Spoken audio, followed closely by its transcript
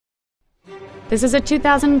This is a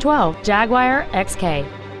 2012 Jaguar XK.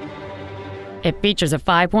 It features a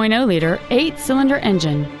 5.0-liter, 8-cylinder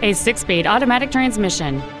engine, a 6-speed automatic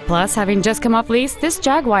transmission. Plus, having just come off lease, this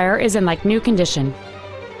Jaguar is in like new condition.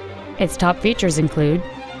 Its top features include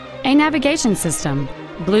a navigation system,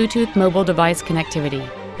 Bluetooth mobile device connectivity,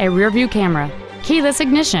 a rear-view camera, keyless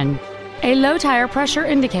ignition, a low tire pressure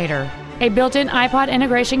indicator, a built-in iPod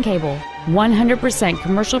integration cable, 100%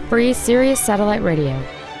 commercial-free Sirius satellite radio,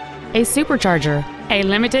 a supercharger, a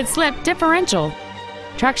limited slip differential,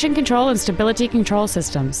 traction control and stability control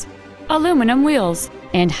systems, aluminum wheels,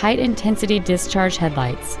 and high-intensity discharge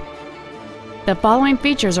headlights. The following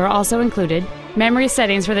features are also included: memory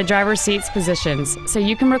settings for the driver's seat's positions, so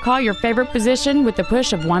you can recall your favorite position with the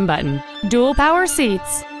push of one button, dual power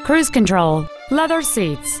seats, cruise control, leather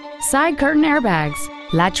seats, side curtain airbags,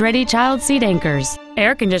 latch-ready child seat anchors,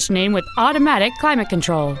 air conditioning with automatic climate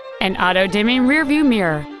control, an auto-dimming rear-view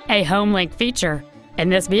mirror, a home link feature,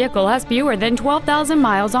 and this vehicle has fewer than 12,000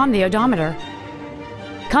 miles on the odometer.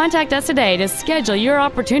 Contact us today to schedule your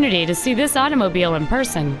opportunity to see this automobile in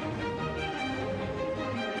person.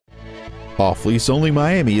 Off-lease only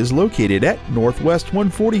Miami is located at Northwest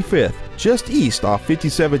 145th, just east off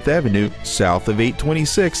 57th Avenue, south of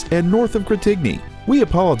 826, and north of Cretigny. We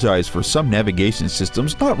apologize for some navigation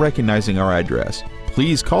systems not recognizing our address.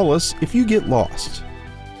 Please call us if you get lost.